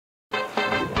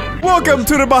Welcome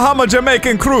to the Bahama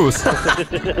Jamaican cruise.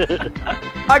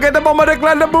 I got the bomber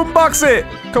decline the boomboxy.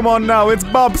 Come on now, it's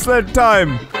bobsled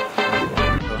time.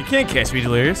 You can't catch me,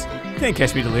 Delirious. You can't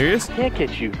catch me, Delirious. Can't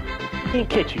catch you. Can't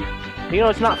catch you. You know,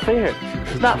 it's not fair.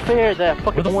 It's not fair that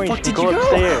fucking orange can go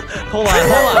upstairs. Hold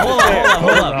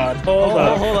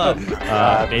on.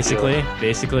 Basically.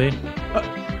 There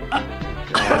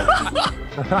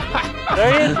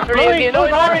he is.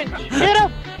 Orange. Get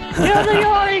him. Get him, the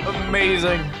orange.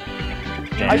 Amazing.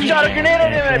 I shot a grenade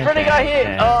at him and Brittany got hit.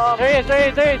 There he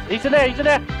is. He's in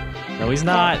there. No, he's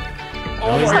not.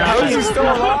 Oh my God, how is he still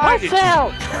alive? Watch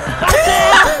out.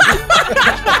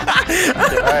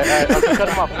 Alright,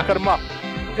 cut him off.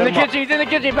 He's in the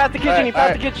kitchen, past the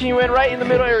kitchen, he went right in the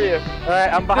middle area.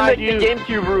 Alright, I'm behind you. The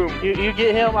GameCube room. You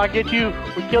get him, I'll get you.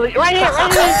 We kill it. Right here!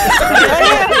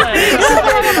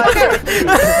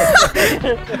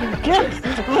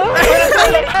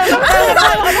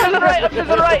 Up to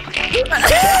the right.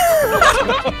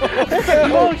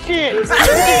 Oh shit!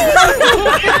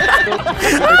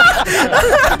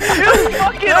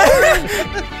 Fucking orange!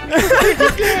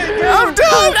 I'm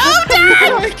done!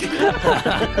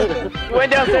 He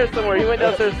went downstairs somewhere.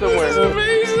 This is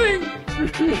amazing.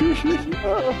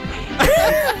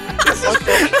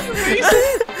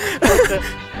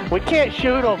 We can't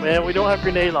shoot him, man. We don't have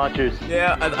grenade launchers.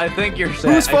 Yeah, I think you're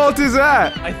set. Whose fault is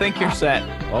that? I think you're set.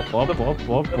 Part?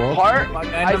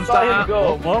 I saw him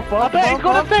go. Upstairs,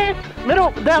 go upstairs.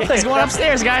 Middle, downstairs. He's going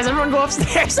upstairs, guys. Everyone go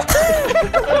upstairs.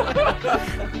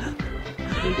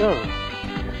 Here you go.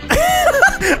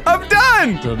 I'm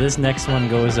done! So this next one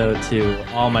goes out to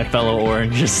all my fellow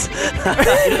oranges.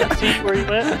 You didn't see where he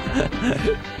went?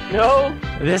 No?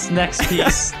 This next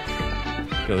piece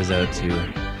goes out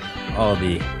to all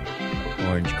the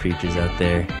orange creatures out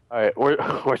there. Alright,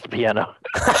 where's the piano?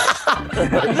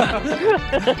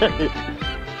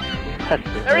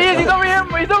 There he is! He's over here!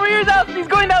 He's over here! He's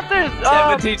going downstairs!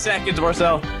 17 seconds,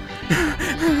 Marcel. You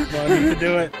can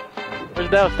do it. Where's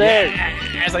downstairs?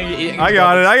 Yes, I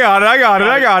got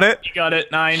it. You got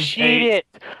it. 9, Cheat 8, it!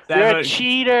 7. You're a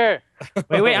cheater!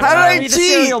 Wait, I'm How did I the cheat?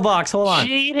 cereal box. Hold on.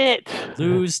 Cheat it!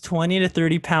 Lose 20 to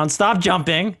 30 pounds. Stop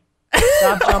jumping.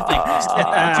 Stop jumping.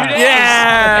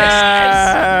 Yeah!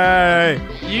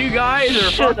 You guys are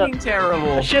fucking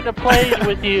terrible. I shouldn't have played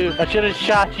with you. I should have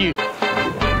shot you.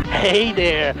 Hey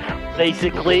there,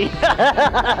 basically.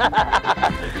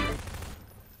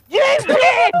 Yes,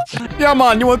 bitch! Yeah,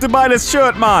 man, you want to buy this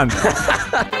shirt, man?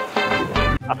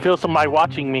 I feel somebody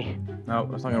watching me. No,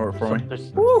 that's not gonna work for me.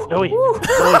 Joey. Did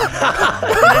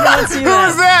anyone see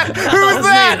Who's that? Who's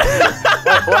that?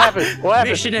 What happened? What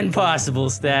happened? Mission Impossible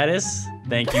status.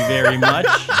 Thank you very much.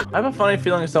 I have a funny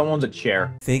feeling someone's a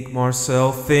chair. Think,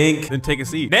 Marcel, think. Then take a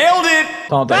seat. Nailed it!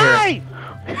 Hey!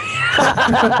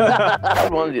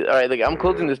 Alright, look, I'm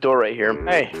closing this door right here.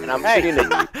 Hey, and I'm sitting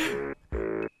there.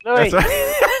 Louis.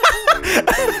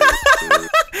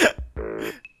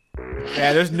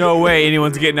 Yeah, there's no way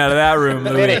anyone's getting out of that room,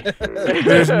 Louis.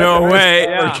 There's no way.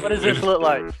 Yeah. What does this look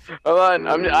like? Hold on,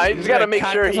 I just gotta make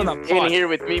sure he's in here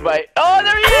with me by. Oh,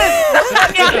 there he is!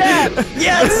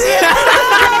 Yes!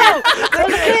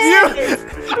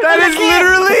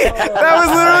 That was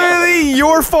literally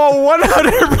your fault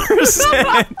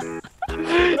 100%.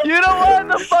 You know what?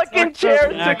 The fucking chair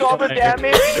took all the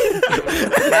damage.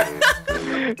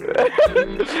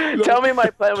 Tell me my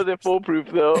plan wasn't foolproof,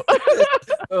 though.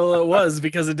 Well, it was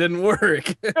because it didn't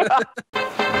work.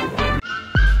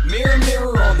 Mirror,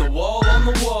 mirror on the wall.